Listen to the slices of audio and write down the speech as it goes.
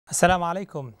আসসালামু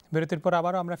আলাইকুম। বিরতির পর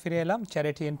আবারও আমরা ফিরে এলাম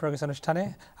চ্যারিটি ইন প্রোগ্রেস অনুষ্ঠানে।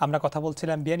 আমরা কথা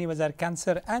বলছিলাম বিয়ানী বাজার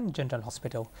ক্যান্সার অ্যান্ড জেনারেল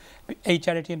হসপিটাল। এই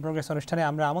চ্যারিটি ইন প্রোগ্রেস অনুষ্ঠানে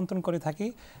আমরা আমন্ত্রণ করে থাকি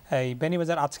এই বিয়ানী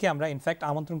বাজার। আজকে আমরা ইনফ্যাক্ট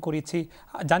আমন্ত্রণ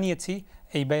জানিয়েছি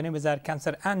এই বিয়ানী বাজার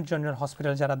ক্যান্সার অ্যান্ড জেনারেল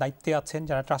হসপিটাল যারা দায়িত্বে আছেন,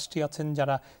 যারা ট্রাস্টি আছেন,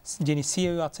 যিনি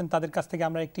সিইও আছেন, তাদের কাছ থেকে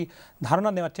আমরা একটি ধারণা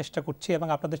নেওয়ার চেষ্টা করছি এবং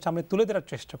আপনাদের সামনে তুলে ধরার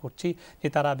চেষ্টা করছি যে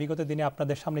তারা বিগত দিনে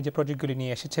আপনাদের সামনে যে প্রজেক্টগুলি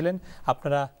নিয়ে এসেছিলেন,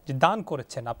 আপনারা যে দান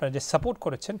করেছেন, আপনারা যে সাপোর্ট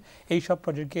করেছেন, এই সব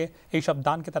প্রজেক্টকে, এই সব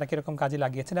দানকে তারা কীরকম কাজে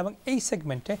লাগিয়েছেন। এবং এই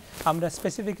সেগমেন্টে আমরা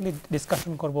স্পেসিফিক্যালি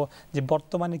ডিসকাশন করব যে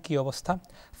বর্তমানে কী অবস্থা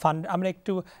আমরা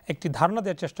একটি ধারণা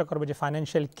দেওয়ার চেষ্টা করব যে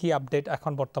ফাইন্যান্সিয়াল কী আপডেট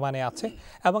এখন বর্তমানে আছে,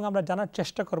 এবং আমরা জানার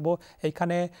চেষ্টা করব এইখানে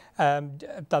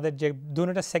তাদের যে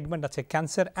দুটো সেগমেন্ট আছে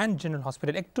ক্যান্সার অ্যান্ড জেনারেল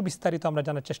হসপিটাল, একটু বিস্তারিত আমরা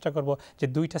জানার চেষ্টা করব যে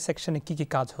দুইটা সেকশনে কী কী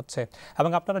কাজ হচ্ছে।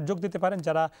 এবং আপনারা যোগ দিতে পারেন,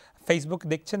 যারা ফেসবুক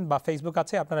দেখছেন বা ফেসবুক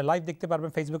আছে আপনারা লাইভ দেখতে পারবেন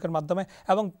ফেসবুকের মাধ্যমে,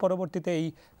 এবং পরবর্তীতে এই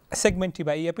সেগমেন্টটি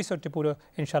বা এই এপিসোডটি পুরো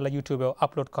ইনশাআল্লাহ ইউটিউবেও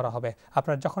আপলোড করা হবে।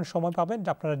 আপনারা যখন সময় পাবেন,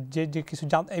 আপনারা যে কিছু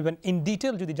ইভেন ইন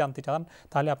ডিটেল যদি জানতে চান,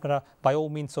 তাহলে আপনারা by O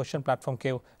mean social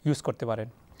প্ল্যাটফর্মকেও use করতে পারেন।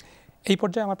 এই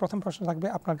পর্যায়ে আমার প্রথম প্রশ্ন থাকবে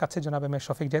আপনার কাছে, জনাব এম এ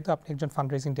শফিক, যেহেতু আপনি একজন ফান্ড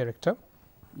রেজিং ডিরেক্টর।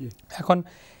 এখন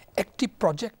একটি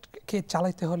প্রজেক্টকে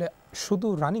চালাইতে হলে শুধু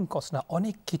রানিং কস্ট না,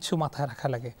 অনেক কিছু মাথায় রাখা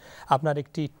লাগে। আপনার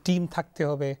একটি টিম থাকতে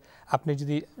হবে।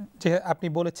 আপনি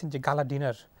বলেছেন যে গালা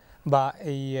ডিনার বা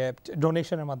এই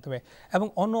ডোনেশনের মাধ্যমে, এবং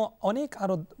অনেক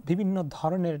আরও বিভিন্ন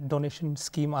ধরনের ডোনেশন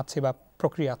স্কিম আছে বা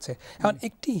প্রক্রিয়া আছে। এখন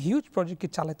একটি হিউজ প্রজেক্টকে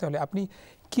চালাতে হলে আপনি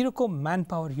কীরকম ম্যান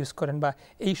পাওয়ার ইউজ করেন, বা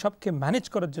এই সবকে ম্যানেজ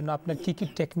করার জন্য আপনার কী কী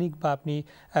টেকনিক বা আপনি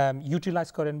ইউটিলাইজ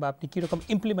করেন, বা আপনি কীরকম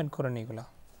ইমপ্লিমেন্ট করেন এগুলো?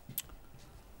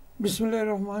 বিসমিল্লাহির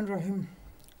রহমানির রহিম।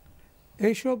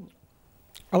 এইসব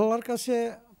আল্লাহর কাছে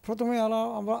প্রথমে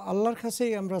আল্লাহর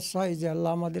কাছেই আমরা চাই যে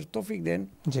আল্লাহ আমাদের তৌফিক দেন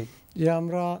যে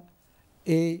আমরা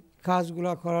এই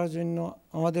কাজগুলা করার জন্য,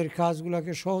 আমাদের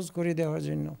কাজগুলাকে সহজ করে দেওয়ার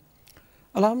জন্য।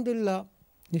 আলহামদুলিল্লাহ,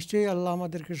 নিশ্চয়ই আল্লাহ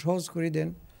আমাদেরকে সহজ করে দেন,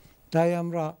 তাই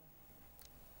আমরা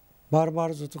বারবার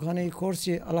যতখানি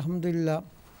করছি আলহামদুলিল্লাহ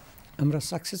আমরা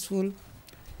সাকসেসফুল।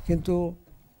 কিন্তু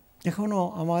এখনও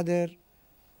আমাদের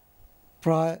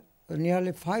প্রায়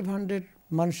নিয়ারলি 500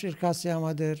 মানুষের কাছে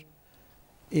আমাদের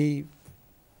এই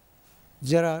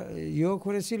যারা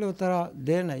করেছিল তারা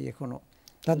দেয় নাই, এখনও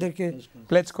তাদেরকে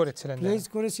প্লেজ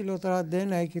করেছিল তারা দেয়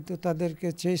নাই, কিন্তু তাদেরকে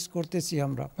চেস করতেছি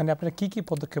আমরা। মানে আপনারা কি কি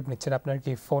পদক্ষেপ নিচ্ছেন? আপনারা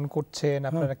কি ফোন করছেন,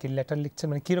 আপনারা কি লেটার লিখছেন,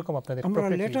 মানে কীরকম আপনাদের? আমরা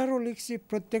লেটারও লিখছি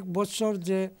প্রত্যেক বছর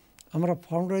যে আমরা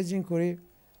ফান্ড রাইজিং করি,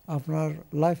 আপনার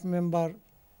লাইফ মেম্বার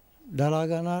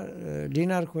ডালাগানা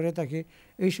ডিনার করে থাকি,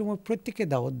 এই সময় প্রত্যেককে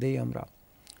দাওয়াত দেই আমরা,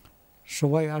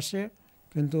 সবাই আসে।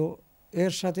 কিন্তু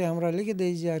এর সাথে আমরা লিখে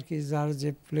দিই যে আর কি যার যে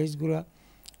প্লেসগুলো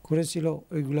করেছিল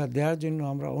ওইগুলা দেওয়ার জন্য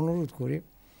আমরা অনুরোধ করি।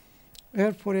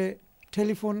 এরপরে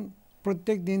টেলিফোন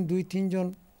প্রত্যেক দিন 2-3 জন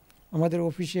আমাদের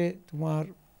অফিসে তোমার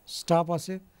স্টাফ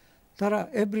আছে, তারা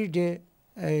এভরিডে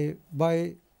বাই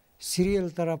সিরিয়াল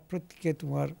তারা প্রত্যেকে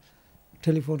তোমার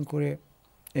টেলিফোন করে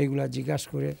এইগুলা জিজ্ঞাসা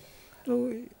করে। তো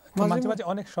মাঝে মাঝে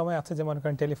অনেক সময় আছে যে মনে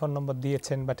করেন টেলিফোন নম্বর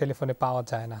দিয়েছেন বা টেলিফোনে পাওয়া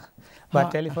যায় না, বা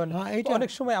টেলিফোন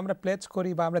অনেক সময় আমরা প্লেজ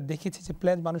করি বা আমরা দেখেছি যে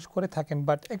প্লেজ মানুষ করে থাকেন,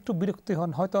 বাট একটু বিরক্তি হন।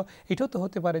 হয়তো এটাও তো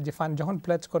হতে পারে যে যখন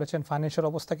প্লেজ করেছেন ফাইন্যান্সিয়াল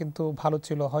অবস্থা কিন্তু ভালো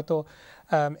ছিল, হয়তো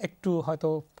হয়তো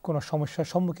কোনো সমস্যার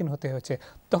সম্মুখীন হতে হয়েছে,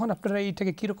 তখন আপনারা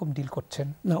এইটাকে কীরকম ডিল করছেন?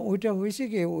 না, ওইটা হয়েছে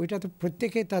কি, ওইটা তো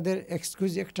প্রত্যেকেই তাদের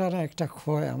এক্সকিউজ একটা না একটা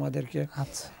খোয় আমাদেরকে।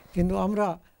 আচ্ছা, কিন্তু আমরা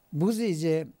বুঝি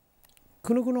যে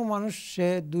কোনো মানুষ সে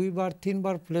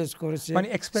 2-3বার প্লেস করেছে, মানে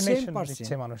এক্সপ্লেনেশন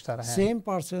দিচ্ছে মানুষ, তারা সেম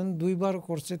পারসন 2বার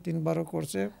করছে, 3বারও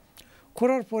করছে।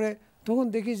 করার পরে তখন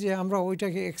দেখি যে আমরা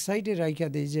ওইটাকে এক্সাইটে রাইখা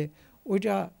দিই যে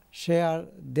ওইটা সে আর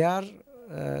দেওয়ার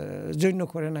জন্য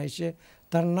করে নাই, সে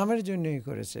তার নামের জন্যই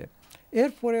করেছে।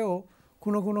 এরপরেও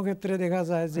কোনো ক্ষেত্রে দেখা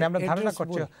যায় যে আমরা ধারণা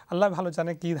করছি, আল্লাহ ভালো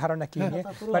জানে কি ধারণা কি নিয়ে।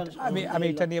 বাট আমি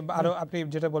এটা নিয়ে আরও, আপনি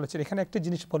যেটা বলেছেন এখানে একটা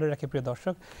জিনিস বলে রাখি প্রিয়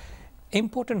দর্শক,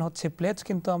 ইম্পর্টেন্ট হচ্ছে প্লেজ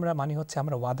কিন্তু আমরা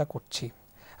আমরা ওয়াদা করছি,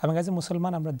 এবং অ্যাজ এ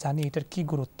মুসলমান আমরা জানি এটার কী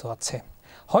গুরুত্ব আছে।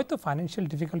 হয়তো ফাইন্যান্সিয়াল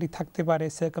ডিফিকাল্টি থাকতে পারে,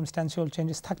 সার্কামস্ট্যান্সিয়াল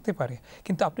চেঞ্জেস থাকতে পারে,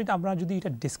 কিন্তু আমরা যদি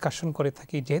এটা ডিসকাশন করে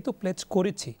থাকি, যেহেতু প্লেজ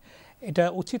করেছি, এটা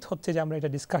উচিত হচ্ছে যে আমরা এটা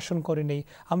ডিসকাশন করে নেই,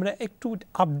 আমরা একটু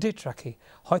আপডেট রাখি।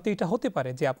 হয়তো এটা হতে পারে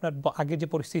যে আপনার আগে যে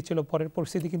পরিস্থিতি ছিল পরের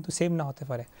পরিস্থিতি কিন্তু সেম না হতে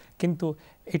পারে, কিন্তু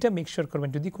এটা মেক শিওর করবেন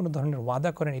যদি কোনো ধরনের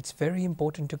ওয়াদা করেন, it's very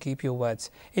important to keep your words,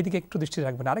 এদিকে একটু দৃষ্টি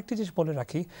রাখবেন। আরেকটি জিনিস বলে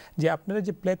রাখি যে আপনারা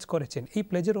যে প্লেজ করেছেন এই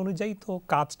প্লেজের অনুযায়ী তো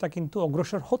কাজটা কিন্তু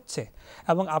অগ্রসর হচ্ছে,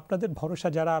 এবং আপনাদের ভরসা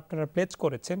যারা আপনারা প্লেজ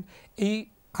করেছেন, এই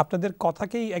আপনাদের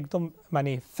কথাকেই একদম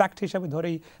মানে ফ্যাক্ট হিসাবে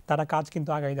ধরেই তারা কাজ কিন্তু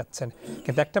আগায় যাচ্ছেন,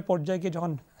 কিন্তু একটা পর্যায়ে গিয়ে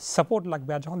যখন সাপোর্ট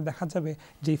লাগবে আর যখন দেখা যাবে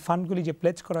যে ফান্ডগুলি যে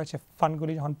প্লেজ করা হয়েছে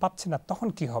ফান্ডগুলি যখন পাচ্ছে না তখন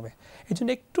কি হবে, এই জন্য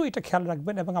একটু এটা খেয়াল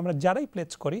রাখবেন। এবং আমরা যারাই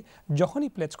প্লেজ করি, যখনই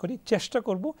প্লেজ করি চেষ্টা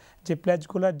করব যে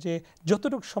প্লেজগুলোর যে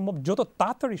যতটুকু সম্ভব যত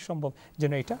তাড়াতাড়ি সম্ভব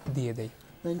যেন এটা দিয়ে দেয়।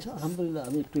 আলহামদুলিল্লাহ,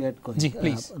 আমি একটু অ্যাড করি। জি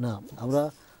প্লিজ। না, আমরা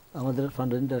আমাদের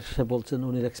ফান্ডারিং ডাইরেক্টর বলছেন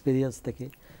উনির এক্সপিরিয়েন্স থেকে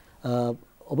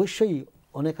অবশ্যই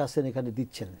অনেক আছেন এখানে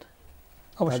দিচ্ছেন,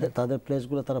 তাদের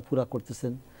প্লেসগুলো তারা পুরা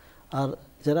করতেছেন। আর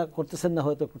যারা করতেছেন না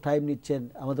হয়তো একটু টাইম নিচ্ছেন,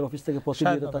 আমাদের অফিস থেকে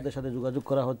প্রতিনিয়ত তাদের সাথে যোগাযোগ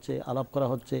করা হচ্ছে, আলাপ করা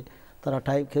হচ্ছে, তারা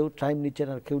কেউ টাইম নিচ্ছেন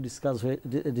আর কেউ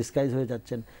ডিসকাইজ হয়ে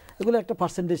যাচ্ছেন, এগুলো একটা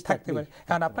পার্সেন্টেজ থাকতে পারে।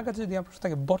 কারণ আপনার কাছে যদি প্রশ্ন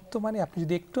থাকে বর্তমানে আপনি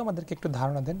যদি একটু আমাদেরকে একটু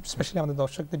ধারণা দেন, স্পেশালি আমাদের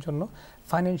দর্শকদের জন্য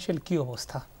ফাইন্যান্সিয়াল কি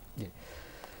অবস্থা।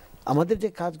 আমাদের যে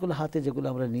কাজগুলো হাতে যেগুলো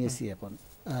আমরা নিয়েছি এখন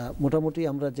মোটামুটি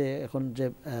আমরা যে এখন যে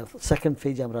সেকেন্ড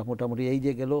ফেজ আমরা মোটামুটি এই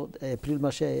যে গেল এপ্রিল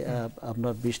মাসে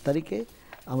আপনার 20 তারিখে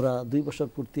আমরা 2 বছর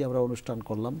পূর্তি আমরা অনুষ্ঠান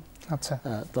করলাম। আচ্ছা,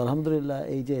 তো আলহামদুলিল্লাহ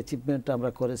এই যে অ্যাচিভমেন্টটা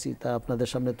আমরা করেছি তা আপনাদের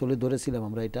সামনে তুলে ধরেছিলাম।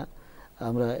 আমরা এটা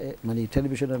আমরা মানে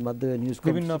টেলিভিশনের মাধ্যমে নিউজ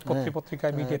বিভিন্ন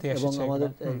পত্রিকায় মিডিয়াতে এসেছে এবং আমাদের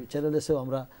চ্যানেলেও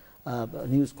আমরা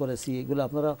নিউজ করেছি। এগুলো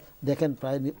আপনারা দেখেন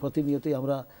প্রায় প্রতিনিয়তই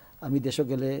আমি দেশে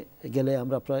গেলে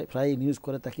আমরা প্রায় নিউজ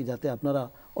করে থাকি, যাতে আপনারা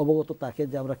অবগত থাকেন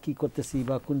যে আমরা কি করতেছি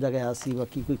বা কোন জায়গায় আসি বা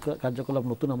কী কার্যকলাপ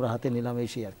নতুন আমরা হাতে নিলাম এই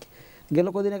সেই আর কি। গেল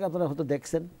কদিন আগে আপনারা হয়তো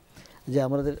দেখছেন যে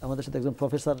আমাদের সাথে একজন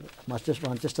প্রফেসর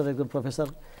ম্যানচেস্টারের একজন প্রফেসর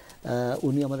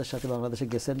উনি আমাদের সাথে বাংলাদেশে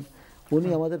গেছেন। উনি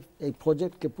আমাদের এই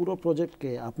প্রজেক্টকে পুরো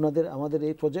প্রজেক্টকে আমাদের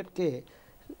এই প্রজেক্টকে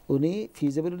উনি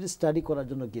ফিজিবিলিটি স্টাডি করার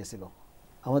জন্য গিয়েছিল।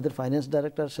 আমাদের ফাইন্যান্স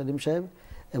ডাইরেক্টর সেলিম সাহেব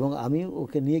এবং আমি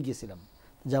ওকে নিয়ে গিয়েছিলাম।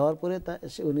 যাওয়ার পরে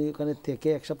উনি ওখানে থেকে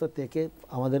 1 সপ্তাহ থেকে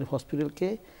আমাদের হসপিটালকে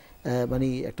মানে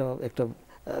একটা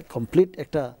কমপ্লিট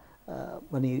একটা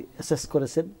মানে অ্যাসেস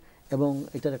করেছেন এবং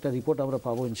এটার একটা রিপোর্ট আমরা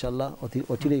পাবো ইনশাল্লাহ,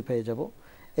 অচিরেই পেয়ে যাব।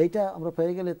 এইটা আমরা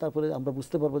পেয়ে গেলে তারপরে আমরা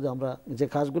বুঝতে পারবো যে আমরা যে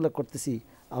কাজগুলো করতেছি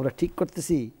আমরা ঠিক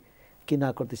করতেছি কি না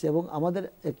করতেছি। এবং আমাদের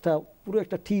পুরো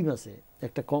একটা টিম আছে,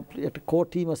 একটা কোর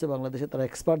টিম আছে বাংলাদেশে, তারা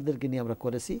এক্সপার্টদেরকে নিয়ে আমরা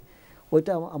করেছি।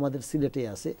 ওইটা আমাদের সিলেটে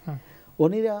আছে।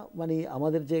 উনিরা মানে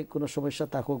আমাদের যে কোনো সমস্যা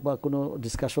থাকুক বা কোনো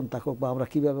ডিসকাশন থাকুক বা আমরা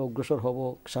কীভাবে অগ্রসর হব,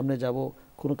 সামনে যাব,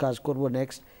 কোনো কাজ করব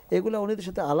নেক্সট, এগুলো উনিদের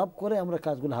সাথে আলাপ করে আমরা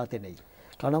কাজগুলো হাতে নেই।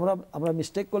 কারণ আমরা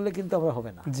মিস্টেক করলে কিন্তু আমরা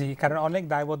হবে না। জি, কারণ অনেক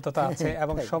দায়বদ্ধতা আছে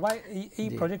এবং সবাই এই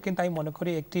প্রজেক্ট কিন্তু আমি মনে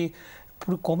করি একটি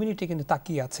পুরো কমিউনিটি কিন্তু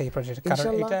তাকিয়ে আছে এই প্রজেক্ট, কারণ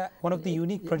এটা one of the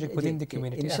unique project within the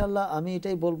community. ইনশাআল্লাহ আমি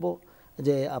এটাই বলবো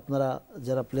যে আপনারা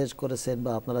যারা প্লেজ করেছেন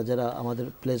বা আপনারা যারা আমাদের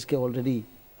প্লেজকে অলরেডি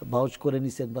ভাউচ করে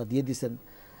নিছেন বা দিয়ে দিছেন,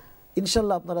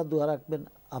 ইনশাল্লাহ আপনারা দোয়া রাখবেন,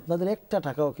 আপনাদের একটা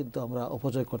টাকাও কিন্তু আমরা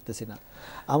অপচয় করতেছি না।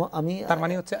 আমি তার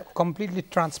মানে হচ্ছে কমপ্লিটলি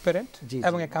ট্রান্সপারেন্ট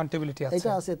এবং অ্যাকাউন্টেবিলিটি আছে,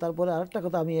 এটা আছে। তারপরে আরেকটা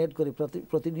কথা আমি অ্যাড করি,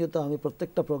 প্রতিনিয়ত আমি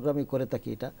প্রত্যেকটা প্রোগ্রামে করে থাকি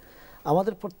এটা।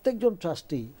 আমাদের প্রত্যেকজন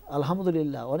ট্রাস্টি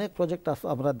আলহামদুলিল্লাহ অনেক প্রজেক্ট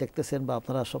আপনারা দেখতেছেন বা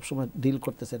আপনারা সবসময় ডিল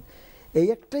করতেছেন। এই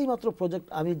একটাই মাত্র প্রজেক্ট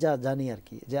আমি যা জানি আর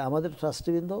কি, যে আমাদের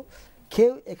ট্রাস্টিবৃন্দ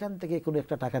কেউ এখান থেকে কোনো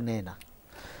একটা টাকা নেয় না।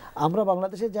 আমরা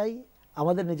বাংলাদেশে যাই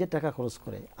আমাদের নিজের টাকা খরচ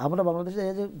করে, আমরা বাংলাদেশে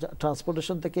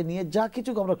ট্রান্সপোর্টেশন থেকে নিয়ে যা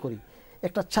কিছু আমরা করি,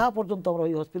 একটা চা পর্যন্ত আমরা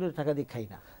ওই হসপিটালের টাকা দিয়ে খাই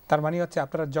না। তার মানে হচ্ছে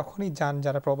আপনারা যখনই যান,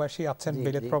 যারা প্রবাসী আছেন,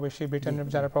 বিলেত প্রবাসী, ব্রিটেনের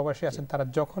যারা প্রবাসী আছেন, তারা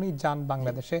যখনই যান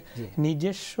বাংলাদেশে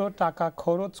নিজস্ব টাকা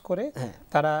খরচ করে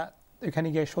তারা এখানে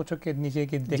গিয়ে সূচকে নিজে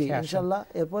গিয়ে দেখে আসেন ইনশাআল্লাহ।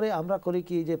 এরপরে আমরা করি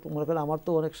কি, যে মনে করেন আমার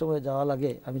তো অনেক সময় যাওয়া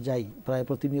লাগে, আমি যাই প্রায়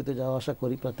প্রতিনিয়ত যাওয়া আসা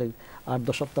করি, প্রত্যেক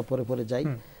 8-10 সপ্তাহ পরে পরে যাই।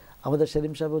 আমাদের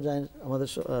সেলিম সাহেবও যান, আমাদের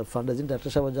ফান্ডারিং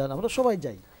ডাইরেক্টর সাহেবও যান, আমরা সবাই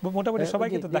যাই, মোটামুটি সবাই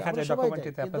কিন্তু দেখা যায়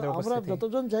ডকুমেন্টারিতে আপনাদের উপস্থিতি। আমরা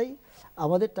যতজন যাই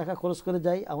আমাদের টাকা খরচ করে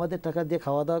যাই, আমাদের টাকা দিয়ে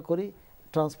খাওয়া দাওয়া করি,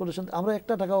 ট্রান্সপোর্টেশন, আমরা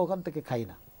একটা টাকা ওখান থেকে খাই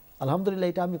না। আলহামদুলিল্লাহ,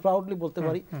 এটা আমি প্রাউডলি বলতে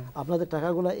পারি, আপনাদের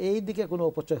টাকাগুলো এই দিকে কোনো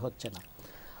অপচয় হচ্ছে না।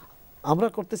 আমরা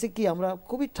করতেছি কি, আমরা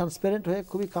খুবই ট্রান্সপারেন্ট হয়ে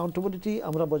খুবই কাউন্টেবিলিটি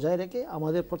আমরা বজায় রেখে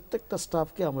আমাদের প্রত্যেকটা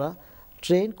স্টাফকে আমরা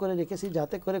ট্রেন করে রেখেছি,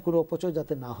 যাতে করে কোনো অপচয়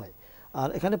যাতে না হয়। আর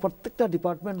এখানে প্রত্যেকটা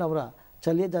ডিপার্টমেন্ট আমরা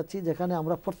চালিয়ে যাচ্ছি, যেখানে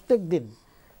আমরা প্রত্যেক দিন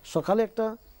সকালে একটা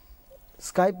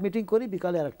স্কাইপ মিটিং করি,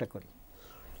 বিকালে আরেকটা করি।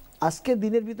 আজকে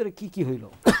দিনের ভিতরে কি হইলো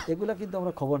এগুলা কিন্তু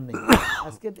আমরা খবর নেই।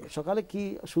 আজকে সকালে কি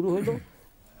শুরু হইলো,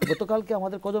 গতকালকে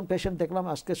আমাদের কজন পেশেন্ট দেখলাম,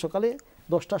 আজকে সকালে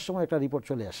 10টার সময় একটা রিপোর্ট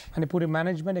চলে আসে। মানে পুরো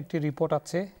ম্যানেজমেন্ট একটি রিপোর্ট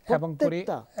আছে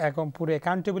এবং পুরো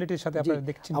অ্যাকাউন্টেবিলিটির সাথে আপনারা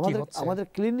দেখছেন কি হচ্ছে। আমাদের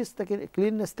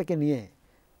ক্লিননেস থেকে নিয়ে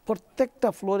প্রত্যেকটা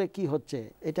ফ্লোরে কি হচ্ছে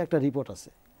এটা একটা রিপোর্ট আছে।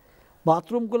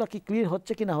 বাথরুমগুলো কি ক্লিন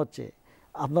হচ্ছে কি না হচ্ছে,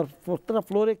 আপনার প্রত্যেকটা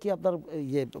ফ্লোরে কি আপনার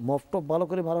মফটপ ভালো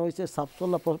করে মারা হয়েছে,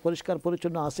 সাফসল্লা পরিষ্কার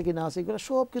পরিচ্ছন্ন আছে কি না আছে, এগুলো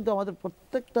সব কিন্তু আমাদের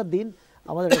প্রত্যেকটা দিন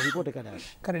আমাদের রিপোর্ট এখানে আসে।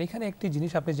 কারণ এখানে একটি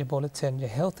জিনিস আপনি যে বলেছেন যে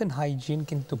হেলথ এন্ড হাইজিন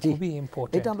কিন্তু খুবই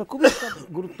ইম্পর্টেন্ট, এটা আমরা খুবই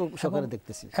গুরুত্ব সহকারে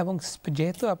দেখতেছি। এবং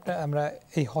যেহেতু আমরা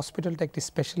এই হসপিটালটা একটি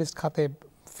স্পেশালিস্ট খাতে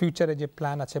ফিউচারে যে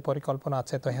প্ল্যান আছে পরিকল্পনা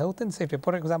আছে তো health and safety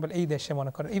for example এই দেশে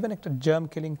মনে করেন ইভেন একটা জার্ম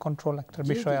কিলিং কন্ট্রোল একটা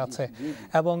বিষয় আছে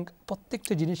এবং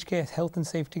প্রত্যেকটা জিনিসকে হেলথ অ্যান্ড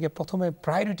সেফটিকে প্রথমে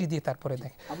প্রায়োরিটি দিয়ে তারপরে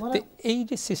দেখে তো এই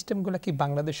যে সিস্টেমগুলো কি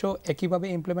বাংলাদেশেও একইভাবে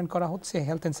ইমপ্লিমেন্ট করা হচ্ছে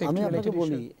হেলথ অ্যান্ড সেফটি রিলেটেড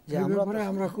বলি যে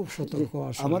আমরা খুব সতর্ক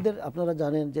আমাদের আপনারা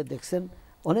জানেন যে দেখছেন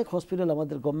অনেক হসপিটাল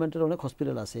আমাদের গভর্নমেন্টের অনেক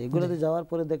হসপিটাল আছে এগুলোতে যাওয়ার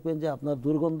পরে দেখবেন যে আপনার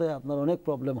দুর্গন্ধে আপনার অনেক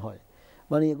প্রবলেম হয়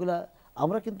মানে এগুলা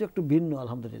আমরা কিন্তু একটু ভিন্ন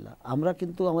আলহামদুলিল্লাহ আমরা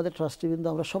কিন্তু আমাদের ট্রাস্টিবৃন্দ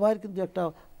আমরা সবাই কিন্তু একটা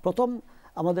প্রথম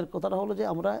আমাদের কথাটা হলো যে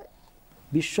আমরা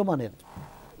বিশ্বমানের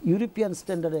ইউরোপিয়ান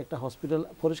স্ট্যান্ডার্ডে একটা হসপিটাল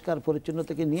পরিষ্কার পরিচ্ছন্ন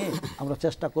থেকে নিয়ে আমরা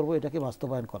চেষ্টা করব এটাকে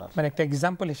বাস্তবায়ন করার মানে একটা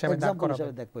এক্সাম্পল হিসেবে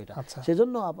দেখবো এটা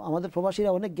সেজন্য আমাদের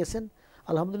প্রবাসীরা অনেক গেছেন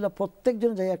আলহামদুলিল্লাহ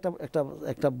প্রত্যেকজন যাই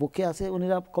একটা বুকে আছে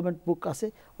উনিরা কমেন্ট বুক আছে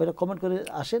ওইটা কমেন্ট করে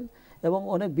আসেন এবং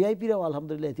অনেক ভিআইপিরাও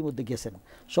আলহামদুলিল্লাহ ইতিমধ্যে গেছেন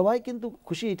সবাই কিন্তু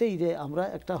খুশি এটাই যে আমরা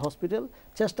একটা হসপিটাল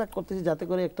চেষ্টা করতেছি যাতে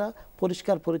করে একটা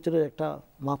পরিষ্কার পরিচ্ছন্নের একটা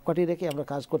মাপকাঠি রেখে আমরা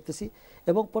কাজ করতেছি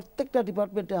এবং প্রত্যেকটা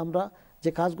ডিপার্টমেন্টে আমরা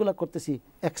যে কাজগুলো করতেছি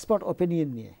এক্সপার্ট ওপিনিয়ন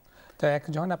নিয়ে তো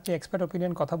যখন আপনি এক্সপার্ট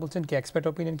ওপিনিয়ন কথা বলছেন কি এক্সপার্ট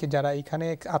ওপিনিয়ন কি যারা এখানে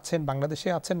আছেন বাংলাদেশে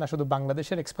আছেন না শুধু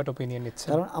বাংলাদেশের এক্সপার্ট ওপিনিয়ন নিচ্ছেন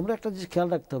কারণ আমরা একটা জিনিস খেয়াল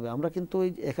রাখতে হবে আমরা কিন্তু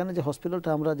এখানে যে হসপিটালটা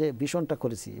আমরা যে ভিশনটা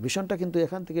করেছি ভিশনটা কিন্তু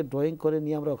এখান থেকে ড্রয়িং করে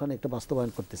নিয়ে আমরা ওখানে একটা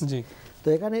বাস্তবায়ন করতেছি তো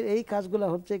এখানে এই কাজগুলো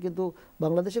হচ্ছে কিন্তু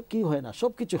বাংলাদেশে কি হয় না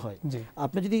সব কিছু হয়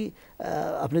আপনি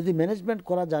যদি ম্যানেজমেন্ট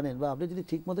করা জানেন বা আপনি যদি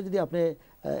ঠিকমতো যদি আপনি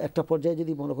একটা পর্যায়ে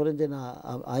যদি মনে করেন যে না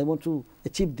I want to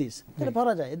achieve this এটা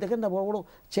পারা যায় দেখেন না বড় বড়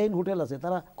চেইন হোটেল আছে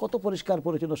তারা কত পরিষ্কার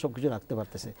পরিচ্ছন্ন সবকিছু রাখতে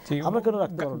পারতেছে আমরা কেন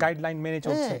রাখতে পারবো গাইডলাইন মেনে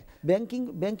চলছে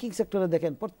ব্যাংকিং সেক্টরে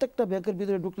দেখেন প্রত্যেকটা ব্যাংকের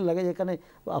ভিতরে ঢুকতে লাগে যেখানে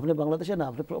আপনি বাংলাদেশে না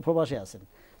আপনি প্রবাসে আছেন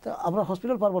তা আমরা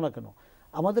হসপিটাল পারবো না কেন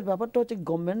আমাদের ব্যাপারটা হচ্ছে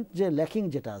গভর্নমেন্ট যে ল্যাকিং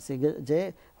যেটা আছে যে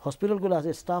হসপিটালগুলো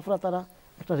আছে স্টাফরা তারা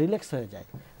একটা রিল্যাক্স হয়ে যায়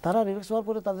তারা রিল্যাক্স হওয়ার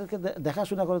পরে তাদেরকে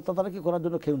দেখাশোনা করে তদারকি করার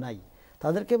জন্য কেউ নাই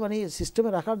তাদেরকে মানে সিস্টেমে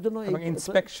রাখার জন্য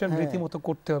ইন্সপেকশন রীতিমতো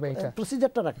করতে হবে এটা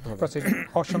প্রসিজারটা রাখতে হবে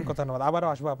অসংখ্য ধন্যবাদ আবারও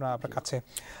আসবো আপনার কাছে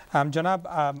জনাব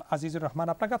আজিজুর রহমান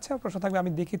আপনার কাছে প্রশ্ন থাকবে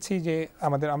আমি দেখেছি যে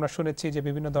আমরা শুনেছি যে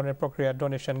বিভিন্ন ধরনের প্রক্রিয়া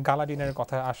ডোনেশন গালা ডিনারের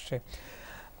কথা আসছে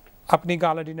আপনি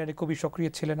গালা ডিনারে খুবই সক্রিয়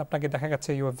ছিলেন আপনাকে দেখা গেছে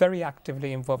you are very actively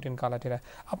involved in গালা ডিনার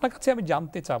আপনার কাছে আমি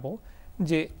জানতে চাবো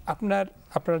যে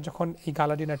আপনারা যখন এই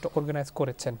গালা ডিনারটা অর্গানাইজ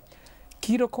করেছেন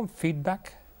কী রকম ফিডব্যাক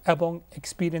এবং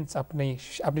এক্সপিরিয়েন্স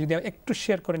আপনি যদি একটু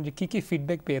শেয়ার করেন যে কী কী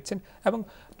ফিডব্যাক পেয়েছেন এবং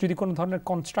যদি কোনো ধরনের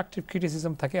কনস্ট্রাকটিভ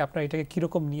ক্রিটিসিজম থাকে আপনারা এটাকে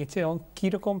কীরকম নিয়েছে এবং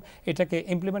কীরকম এটাকে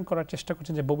ইমপ্লিমেন্ট করার চেষ্টা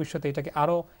করছেন যে ভবিষ্যতে এটাকে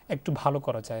আরও একটু ভালো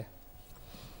করা যায়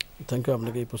থ্যাংক ইউ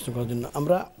আপনাকে এই প্রশ্ন করার জন্য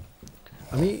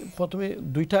আমি প্রথমে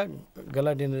 2টা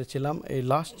গালা ডিনারে ছিলাম এই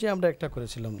লাস্ট যে আমরা একটা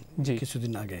করেছিলাম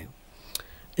কিছুদিন আগে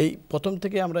এই প্রথম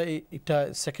থেকে আমরা এটা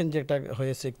সেকেন্ড যেটা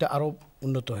হয়েছে একটা আরও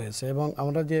উন্নত হয়েছে এবং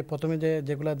আমরা যে প্রথমে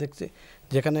যেগুলো দেখছি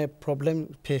যেখানে প্রবলেম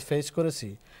ফেস করেছি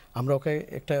আমরা ওকে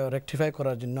একটা রেকটিফাই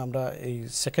করার জন্য আমরা এই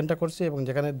সেকেন্ডটা করছি এবং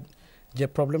যেখানে যে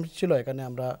প্রবলেম ছিল এখানে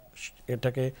আমরা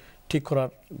এটাকে ঠিক করার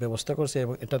ব্যবস্থা করছি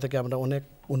এবং এটা থেকে আমরা অনেক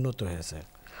উন্নত হয়েছে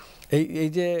এই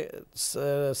যে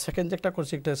সেকেন্ড যেটা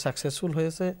করছি একটা সাকসেসফুল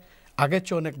হয়েছে আগের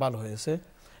চেয়ে অনেক ভালো হয়েছে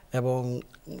এবং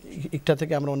এটা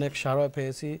থেকে আমরা অনেক সাড়া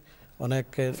পেয়েছি অনেক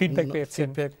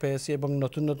ফিডব্যাক পেয়েছি এবং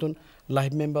নতুন নতুন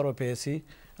লাইভ মেম্বারও পেয়েছি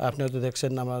আপনি হয়তো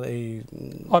দেখছেন আমার এই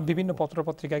বিভিন্ন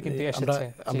পত্রপত্রিকায় কিন্তু এসেছে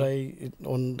আমরা এই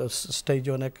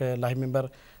স্টেজে অনেক লাইভ মেম্বার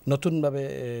নতুনভাবে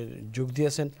যোগ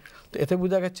দিয়েছেন তো এতে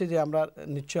বোঝা যাচ্ছে যে আমরা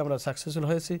নিশ্চয়ই আমরা সাকসেসফুল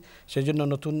হয়েছি সেই জন্য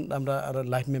নতুন আমরা আরও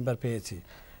লাইভ মেম্বার পেয়েছি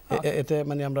এতে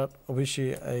মানে আমরা অবশ্যই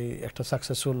এই একটা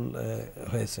সাকসেসফুল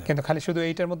হয়েছে কিন্তু খালি শুধু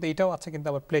এইটার মধ্যে এটাও আছে কিন্তু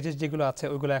আবার প্লেজেস যেগুলো আছে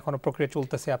ওইগুলো এখনো প্রক্রিয়া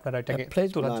চলতেছে আপনারা এটাকে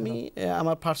আমি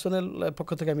আমার পার্সোনাল পক্ষ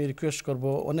থেকে আমি রিকোয়েস্ট করব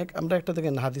অনেক আমরা একটা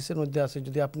দেখেন হাদিসের মধ্যে আছে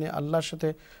যদি আপনি আল্লাহর সাথে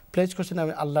প্লেজ করছেন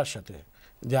আমি আল্লাহর সাথে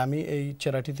যে আমি এই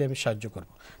চ্যারিটিতে আমি সাহায্য করব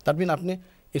তার মানে আপনি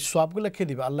এই সবগুলো কে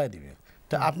দিবে আল্লাহ দিবে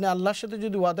তা আপনি আল্লাহর সাথে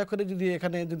যদি ওয়াদা করে যদি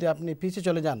এখানে যদি আপনি পিছিয়ে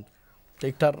চলে যান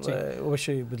একটার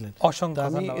অবশ্যই বুঝলেন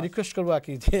আমি রিকোয়েস্ট করবো আর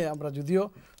কি যে আমরা যদিও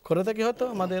করে থাকি হয়তো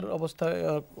আমাদের অবস্থা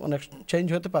অনেক চেঞ্জ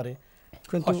হতে পারে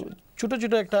কিন্তু ছোট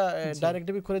ছোট একটা ডাইরেক্ট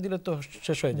ডেবিট করে দিলে তো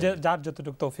শেষ হয়ে যায় যার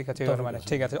যতটুকু তৌফিক আছে মানে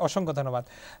ঠিক আছে অসংখ্য ধন্যবাদ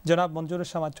জনাব মঞ্জুরুর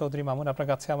সামাদ চৌধুরী মামুন আপনার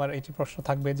কাছে আমার এইটি প্রশ্ন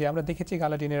থাকবে যে আমরা দেখেছি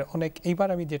গালাডিনের অনেক এইবার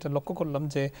আমি যেটা লক্ষ্য করলাম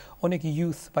যে অনেক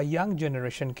ইউথ বা ইয়াং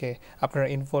জেনারেশনকে আপনারা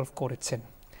ইনভলভ করেছেন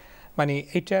মানে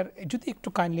এটার যদি একটু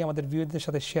কাইন্ডলি আমাদের ভিউয়ারদের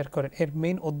সাথে শেয়ার করেন এর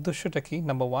মেইন উদ্দেশ্যটা কি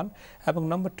নাম্বার 1 এবং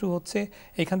নাম্বার 2 হচ্ছে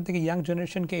এখান থেকে ইয়াং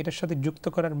জেনারেশনকে এটার সাথে যুক্ত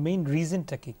করার মেইন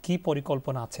রিজনটা কি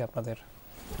পরিকল্পনা আছে আপনাদের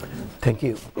থ্যাংক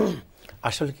ইউ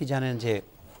আসলে কি জানেন যে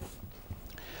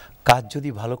কাজ যদি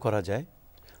ভালো করা যায়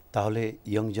তাহলে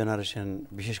ইয়ং জেনারেশন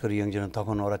বিশেষ করে ইয়ং জেনারেশন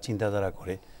তখন ওরা চিন্তাধারা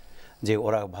করে যে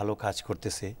ওরা ভালো কাজ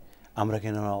করতেছে আমরা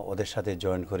কেন ওদের সাথে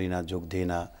জয়েন করি না যোগ দিই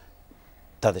না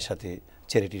তাদের সাথে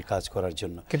চ্যারিটির কাজ করার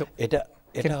জন্য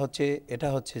এটা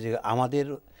হচ্ছে যে আমাদের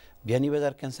বিয়ানী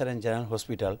বাজার ক্যান্সার অ্যান্ড জেনারেল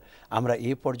হসপিটাল আমরা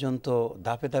এ পর্যন্ত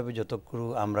ধাপে ধাপে যতগুলো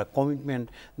আমরা কমিটমেন্ট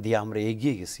দিয়ে আমরা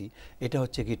এগিয়ে গেছি, এটা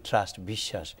হচ্ছে কি ট্রাস্ট,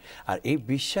 বিশ্বাস। আর এই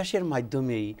বিশ্বাসের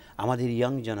মাধ্যমেই আমাদের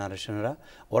ইয়াং জেনারেশনরা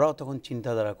ওরাও তখন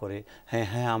চিন্তাধারা করে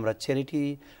হ্যাঁ আমরা চ্যারিটি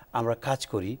আমরা কাজ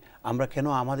করি, আমরা কেন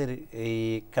আমাদের এই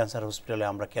ক্যান্সার হসপিটালে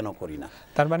আমরা কেন করি না।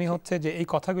 তার মানে হচ্ছে যে এই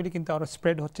কথাগুলি কিন্তু আরো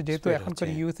স্প্রেড হচ্ছে, যেহেতু এখনকার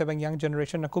ইউথ এবং ইয়াং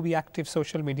জেনারেশন খুবই অ্যাক্টিভ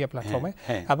সোশ্যাল মিডিয়া প্ল্যাটফর্মে,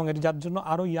 এবং এটা যার জন্য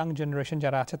আরো ইয়াং জেনারেশন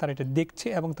যারা আছে তারা এটা দেখছে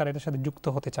এবং তারা এটার সাথে যুক্ত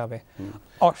হতে চাবে।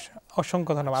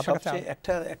 অসংখ্য ধন্যবাদ।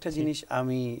 একটা জিনিস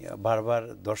আমি বারবার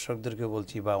দর্শকদেরকে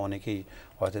বলছি বা অনেকেই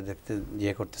হয়তো দেখতে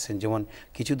করতেছেন, যেমন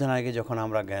কিছুদিন আগে যখন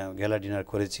আমরা গ্যালা ডিনার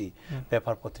করেছি,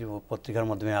 পেপার পত্রিকার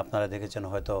মাধ্যমে আপনারা দেখেছেন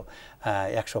হয়তো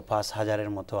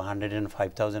 105,000-এর মতো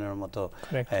 105,000-এর মতো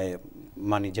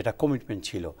মানে যেটা কমিটমেন্ট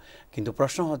ছিল। কিন্তু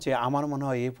প্রশ্ন হচ্ছে আমার মনে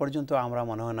হয় এই পর্যন্ত আমরা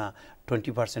মনে হয় না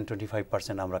 20%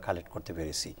 25% আমরা কালেক্ট করতে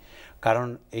পেরেছি। কারণ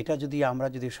এটা আমরা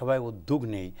যদি সবাই উদ্যোগ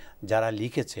নেই, যারা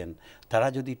লিখেছেন তারা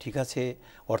যদি ঠিক আছে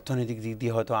অর্থনৈতিক দিক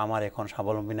দিয়ে হয়তো আমার এখন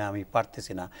স্বাবলম্বী না, আমি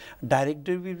পারতেছি না, ডাইরেক্ট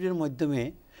ডেবিটের মাধ্যমে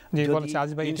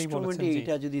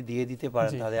এটা যদি দিয়ে দিতে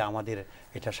পারেন তাহলে আমাদের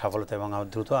এটা সফলতা এবং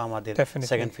দ্রুত আমাদের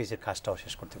সেকেন্ড ফেজের কাজটাও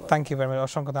শেষ করতে পারবো। Thank you very much.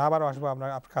 অসংখ্য আবারও আসবো আপনার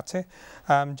কাছে।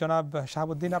 জনাব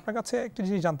শাহাবুদ্দিন, আপনার কাছে একটা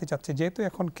জিনিস জানতে চাচ্ছি, যেহেতু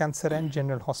এখন ক্যান্সার অ্যান্ড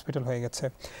জেনারেল হসপিটাল হয়ে গেছে,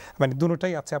 মানে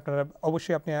দুটোটাই আছে, আপনারা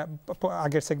অবশ্যই আপনি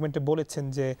আগের সেগমেন্টে বলেছেন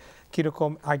যে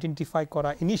কীরকম আইডেন্টিফাই করা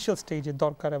ইনিশিয়াল স্টেজে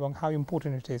দরকার এবং হাউ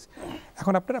ইম্পর্টেন্ট ইট ইজ।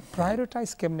 এখন আপনারা প্রায়োরিটাইজ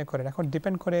কেমনে করেন? এখন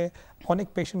ডিপেন্ড করে, অনেক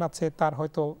পেশেন্ট আছে তার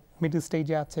হয়তো মিডল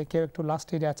স্টেজে আছে, কেউ একটু লাস্ট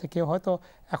স্টেজে আছে, কেউ হয়তো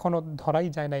এখনও ধরাই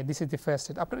যায় না this is the first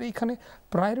stage. আপনারা এইখানে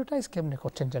প্রায়োরিটাইজ কেমনে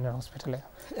করছেন জেনারেল হসপিটালে?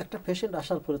 একটা পেশেন্ট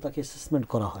আসার পরে তাকে অ্যাসেসমেন্ট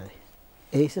করা হয়,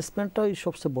 এই অ্যাসেসমেন্টটাই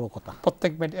সবচেয়ে বড় কথা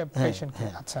প্রত্যেক পেশেন্টকে।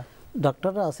 আচ্ছা,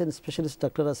 ডাক্তাররা আছেন, স্পেশালিস্ট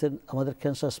ডাক্তার আছেন, আমাদের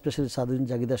ক্যান্সার স্পেশালিস্ট সাদুদ্দিন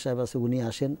জাগিদার সাহেব আছে, উনি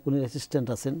আসেন, উনি অ্যাসিস্ট্যান্ট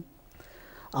আছেন।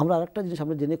 আমরা আরেকটা জিনিস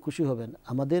আপনি জেনে খুশি হবেন,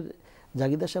 আমাদের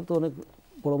জাগিদার সাহেব তো অনেক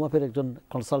বড় মাপের একজন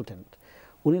কনসালটেন্ট,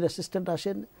 উনির অ্যাসিস্ট্যান্ট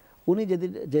আসেন। উনি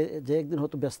যেদিন যে একদিন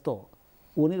হয়তো ব্যস্ত,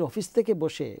 উনির অফিস থেকে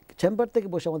বসে, চেম্বার থেকে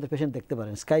বসে আমাদের পেশেন্ট দেখতে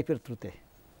পারেন স্কাইপের থ্রুতে।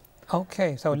 ওকে,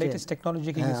 সো লেটেস্ট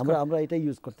টেকনোলজি কি ইউজ আমরা এটাই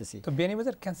ইউজ করতেছি। তো বিয়ানী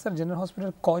বাজার ক্যান্সার জেনারেল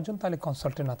হসপিটাল কয়জন তাহলে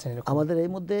কনসালটেন্ট আছেন এরকম? আমাদের এই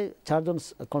মধ্যে 4 জন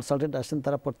কনসালটেন্ট আসেন,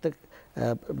 তারা প্রত্যেক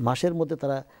মাসের মধ্যে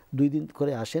তারা 2 দিন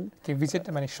করে আসেন। কি ভিজিট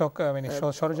মানে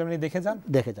সরজমিনে দেখে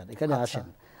যান এখানে আসেন।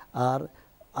 আর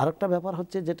আরেকটা ব্যাপার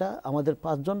হচ্ছে যেটা, আমাদের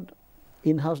 5 জন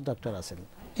ইনহাউস ডাক্তার আছেন।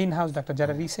 ইনহাউস ডাক্তার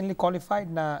যারা রিসেন্টলি কোয়ালিফাইড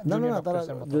না তারা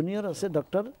জুনিয়র আছে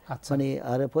ডাক্তার, মানে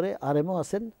আর এরপরে আরএমও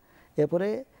আছেন। এরপরে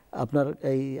আপনার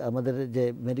এই আমাদের যে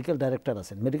মেডিকেল ডাইরেক্টর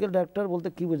আছেন, মেডিকেল ডাইরেক্টর বলতে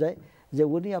কি বোঝায়, যে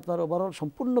উনি আপনার ওভারঅল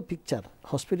সম্পূর্ণ পিকচার,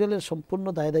 হসপিটালের সম্পূর্ণ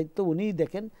দায়িত্ব উনিই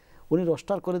দেখেন। উনি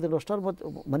রোস্টার করে দেন, রোস্টার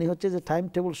মানে হচ্ছে যে টাইম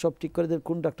টেবিল সব ঠিক করে দেন,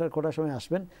 কোন ডাক্তার কটার সময়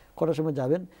আসবেন, কটার সময়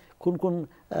যাবেন, কোন কোন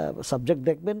সাবজেক্ট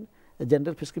দেখবেন,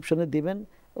 জেনারেল প্রেসক্রিপশনে দিবেন,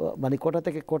 মানে কটা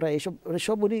থেকে কটা, এইসব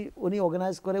সব উনি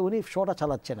অর্গানাইজ করে, উনি শোটা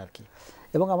চালাচ্ছেন আর কি।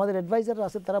 এবং আমাদের অ্যাডভাইজাররা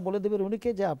আছেন, তারা বলে দেবেন উনিকে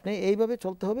যে আপনি এইভাবে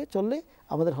চলতে হবে, চললে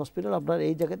আমাদের হসপিটাল আপনার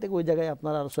এই জায়গা থেকে ওই জায়গায়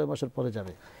আপনার আর 6 মাসের পরে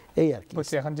যাবে, এই আর কি।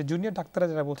 এখন যে জুনিয়র ডাক্তাররা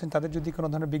যারা বলছেন, তাদের যদি কোনো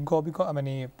ধরনের অভিজ্ঞতা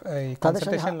মানে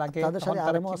কনসালটেশন লাগে, তাদের সাথে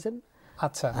আরএমও আছেন।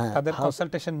 আচ্ছা, তাদের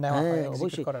কনসালটেশন নেওয়া হয়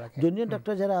অবশ্যই। জুনিয়র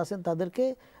ডাক্তার যারা আছেন তাদেরকে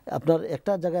আপনার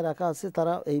একটা জায়গায় রাখা আছে,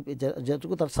 তারা এই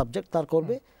যেটুকু তার সাবজেক্ট তার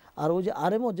করবে। আর ওই যে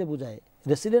আরএমও যে বুঝায়,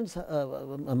 রেসিডেন্ট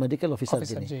মেডিকেল অফিসার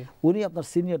যিনি, উনি আপনার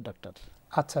সিনিয়র ডাক্তার।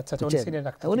 আচ্ছা আচ্ছা, উনি সিনিয়র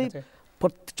ডাক্তার, উনি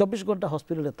 24 ঘন্টা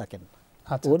হসপিটালে থাকেন,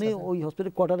 উনি ওই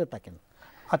হসপিটাল কোয়ার্টারে থাকেন।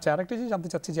 আচ্ছা, আরেকটা জিনিস জানতে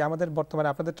চাচ্ছি যে আমাদের বর্তমানে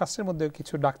আপনাদের ট্রাস্টের মধ্যে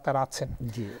কিছু ডাক্তার আছেন,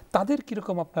 তাদের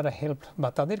কিরকম আপনারা হেল্প বা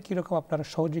তাদের কিরকম আপনারা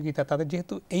সহযোগিতা, তাদের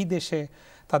যেহেতু এই দেশে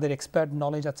তাদের এক্সপার্ট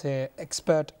নলেজ আছে,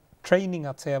 এক্সপার্ট ট্রেনিং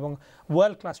আছে এবং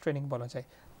ওয়ার্ল্ড ক্লাস ট্রেনিং বলা যায়,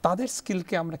 তাদের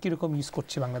স্কিলকে আমরা কিরকম ইউজ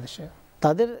করছি বাংলাদেশে?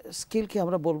 তাদের স্কিলকে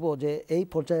আমরা বলবো যে এই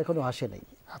পর্যায়ে এখনো আসে নাই।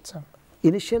 আচ্ছা,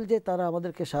 ইনিশিয়াল যে তারা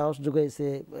আমাদেরকে সাহস যোগাইছে,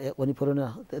 অনুপ্রেরণা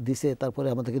দিছে, তারপরে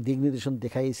আমাদেরকে দিক নির্দেশন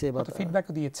দেখাইছে বা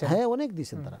ফিডব্যাকও দিয়েছে, হ্যাঁ অনেক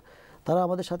দিয়েছেন তারা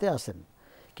আমাদের সাথে আছেন।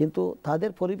 কিন্তু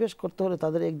তাদের পরিবেশ করতে হলে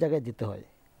তাদের এক জায়গায় যেতে হয়।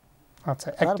 আচ্ছা,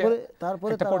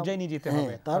 তারপরে একটা পর্যায়ে নিয়ে যেতে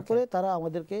হবে। তারপরে তারা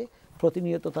আমাদেরকে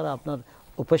প্রতিনিয়ত তারা আপনার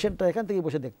পেশেন্টটা এখান থেকে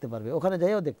বসে দেখতে পারবে, ওখানে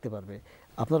যাইও দেখতে পারবে।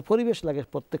 আপনার পরিবেশ লাগে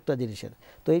প্রত্যেকটা জিনিসের।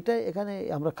 তো এইটাই এখানে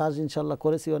আমরা কাজ ইনশাল্লাহ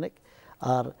করেছি অনেক।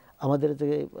 আর আমাদের যে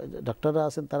ডাক্তাররা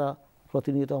আছেন তারা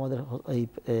প্রতিনিয়ত আমাদের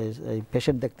এই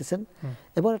পেশেন্ট দেখতেছেন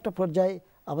এবং একটা পর্যায়ে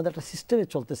আমাদের একটা সিস্টেমে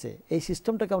চলতেছে, এই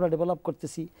সিস্টেমটাকে আমরা ডেভেলপ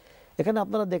করতেছি। এখানে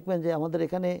আপনারা দেখবেন যে আমাদের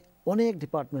এখানে অনেক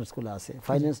ডিপার্টমেন্টসগুলো আছে,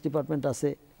 ফাইন্যান্স ডিপার্টমেন্ট আছে।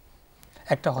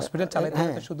 একটা হসপিটাল চালাতে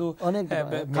হলে শুধু অনেক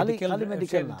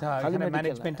মেডিকেল না, খালি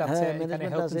ম্যানেজমেন্ট আছে, এখানে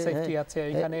হেলথ এন্ড সেফটি আছে,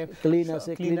 এখানে ক্লিন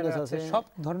আছে, সব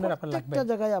ধরনের আপনার লাগবে। একটা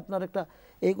জায়গায় আপনার একটা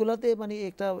এইগুলাতে মানে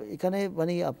একটা এখানে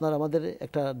মানে আপনার আমাদের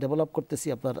একটা ডেভেলপ করতেছি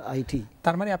আপনার আইটি।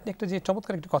 তার মানে আপনি একটা যে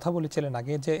চমৎকার একটা কথা বলেছিলেন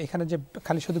আগে যে এখানে যে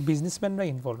খালি শুধু বিজনেসম্যানরা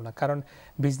ইনভলভ না, কারণ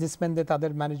বিজনেসম্যানদের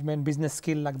তাদের ম্যানেজমেন্ট বিজনেস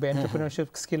স্কিল লাগবে, এন্টারপ্রেনারশিপ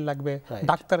স্কিল লাগবে,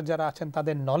 ডাক্তার যারা আছেন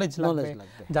তাদের নলেজ লাগবে,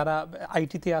 যারা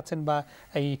আইটিতে আছেন বা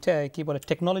এই কি বলে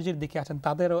টেকনোলজির দিকে আছেন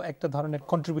তাদেরও একটা ধরনের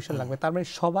কন্ট্রিবিউশন লাগবে। তার মানে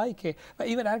সবাইকে,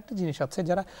 ইভেন আরেকটা জিনিস আছে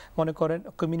যারা মনে করেন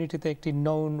কমিউনিটিতে একটি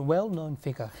ওয়েল নোন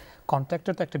ফিগার,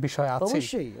 কন্ট্রাক্টর তো একটা বিষয় আছে,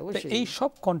 এই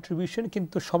সব কন্ট্রিবিউশন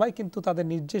কিন্তু সবাই কিন্তু তাদের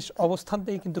নিজের অবস্থান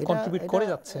থেকে কিন্তু কন্ট্রিবিউট করে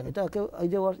যাচ্ছেন। এটা এই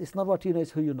যে it's not what you know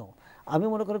it's who you know. আমি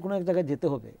মনে করি কোনো এক জায়গায় যেতে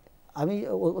হবে, আমি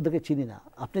ওদেরকে চিনি না,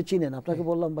 আপনি চিনেন, আপনাকে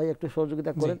বললাম ভাই একটু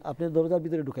সহযোগিতা করেন, আপনি দরজার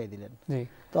ভিতরে ঢুকাই দিলেন,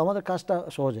 তো আমাদের কাজটা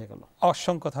সহজ হয়ে গেল।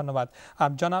 অসংখ্য ধন্যবাদ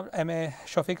জনাব এম এ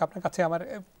শফিক। আপনার কাছে আমার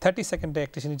 30 সেকেন্ডে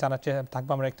একটা জিনিস জানার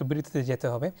থাকবো, আমরা একটু বিরতিতে যেতে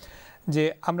হবে। যে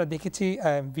আমরা দেখেছি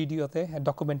ভিডিওতে,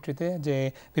 ডকুমেন্টারিতে যে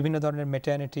বিভিন্ন ধরনের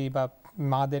ম্যাটারনিটি বা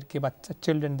মাদেরকে বা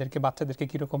চিলড্রেনদেরকে, বাচ্চাদেরকে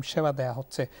কীরকম সেবা দেওয়া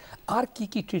হচ্ছে, আর কি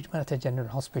কি ট্রিটমেন্ট আছে জেনারেল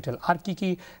হসপিটাল, আর কি কি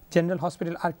জেনারেল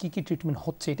হসপিটাল আর কি কি ট্রিটমেন্ট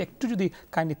হচ্ছে, এটা একটু যদি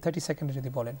কাইন্ডলি 30 সেকেন্ডে যদি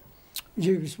বলেন।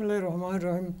 জি, বিসমিল্লাহির রহমানির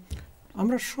রহিম।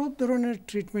 আমরা সব ধরনের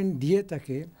ট্রিটমেন্ট দিয়ে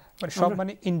থাকি, মানে সব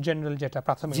মানে ইন জেনারেল যেটা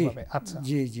প্রাথমিকভাবে। আচ্ছা,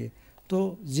 জি জি। তো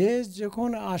যে যখন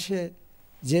আসে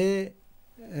যে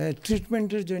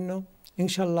ট্রিটমেন্টের জন্য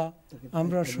ইনশাল্লাহ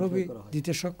আমরা সবই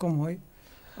দিতে সক্ষম হই।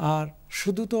 আর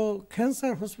শুধু তো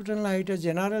ক্যান্সার হসপিটাল না, এটা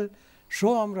জেনারেল শো।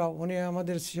 আমরা উনি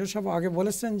আমাদের সেসব আগে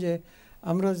বলেছেন যে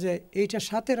আমরা যে এইটা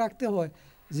সাথে রাখতে হয়,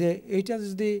 যে এইটা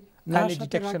যদি না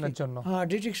সাথে রাখি, হ্যাঁ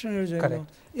ডিটেকশনের জন্য।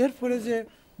 এর ফলে যে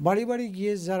বাড়ি বাড়ি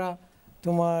গিয়ে যারা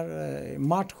তোমার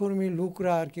মাঠকর্মী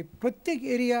লোকরা আর কি, প্রত্যেক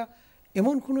এরিয়া,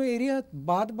 এমন কোনো এরিয়া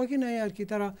বাদ বাকি নাই আর কি,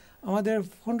 তারা আমাদের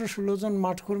 15-16 জন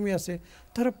মাঠকর্মী আছে,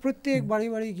 তারা প্রত্যেক বাড়ি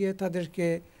বাড়ি গিয়ে তাদেরকে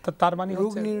তার মানে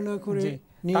রোগ নির্ণয় করে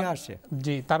নিয়ে আসে।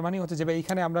 জি, তার মানে হচ্ছে যে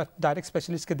এইখানে আমরা ডাইরেক্ট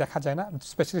স্পেশালিস্টকে দেখা যায় না,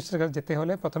 স্পেশালিস্টের কাছে যেতে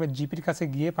হলে প্রথমে জিপির কাছে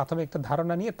গিয়ে প্রাথমিক একটা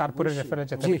ধারণা নিয়ে তারপরে রেফারেল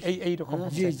যেতে হবে, এইরকম।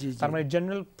 তার মানে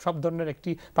জেনারেল সব ধরনের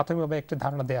একটি প্রাথমিকভাবে একটা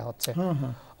ধারণা দেওয়া হচ্ছে।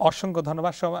 অসংখ্য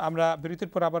ধন্যবাদ। আমরা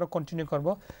বিরতির পর আবারও কন্টিনিউ করব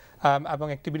এবং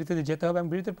একটি বিরতিতে যেতে হবে, এবং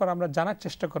বিরতির পর আমরা জানার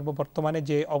চেষ্টা করব বর্তমানে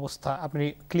যে অবস্থা আপনি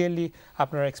ক্লিয়ারলি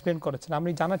আপনারা এক্সপ্লেন করেছেন, আমি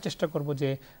জানার চেষ্টা করব যে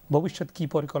ভবিষ্যৎ কি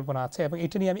পরিকল্পনা আছে, এবং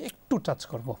এটা নিয়ে আমি একটু টাচ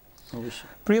করব।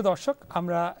 প্রিয় দর্শক,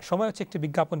 আমরা সময় হচ্ছে একটি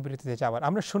বিজ্ঞাপন বিরতিতে যাওয়ার।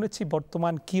 আমরা শুনেছি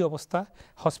বর্তমান কি অবস্থা,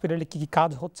 হসপিটালে কি কি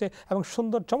কাজ হচ্ছে, এবং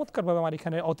সুন্দর চমৎকারভাবে আমার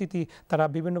এখানে অতিথি তারা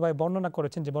বিভিন্নভাবে বর্ণনা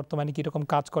করেছেন যে বর্তমানে কীরকম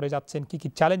কাজ করে যাচ্ছেন, কি কি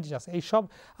চ্যালেঞ্জেস আছে। এইসব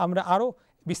আমরা আরও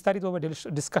বিস্তারিতভাবে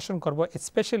ডিসকাশন করব,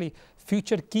 স্পেশালি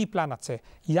ফিউচার কি প্ল্যান আছে,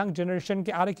 ইয়াং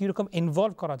জেনারেশনকে আরও কীরকম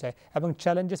ইনভলভ করা যায়, এবং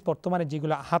চ্যালেঞ্জেস বর্তমানে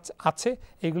যেগুলো আছে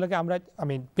এইগুলোকে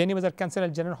আমি Beanibazar cancer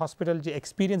and general hospital যে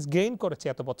এক্সপিরিয়েন্স গেইন করেছে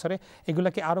এত বছরে,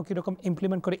 এগুলোকে আরও কীরকম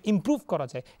ইমপ্লিমেন্ট করে ইমপ্রুভ করা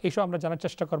যায়, এইসব আমরা জানার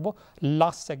চেষ্টা করব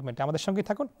লাস্ট সেগমেন্টে। আমাদের সঙ্গে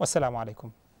থাকুন। আসসালামু আলাইকুম।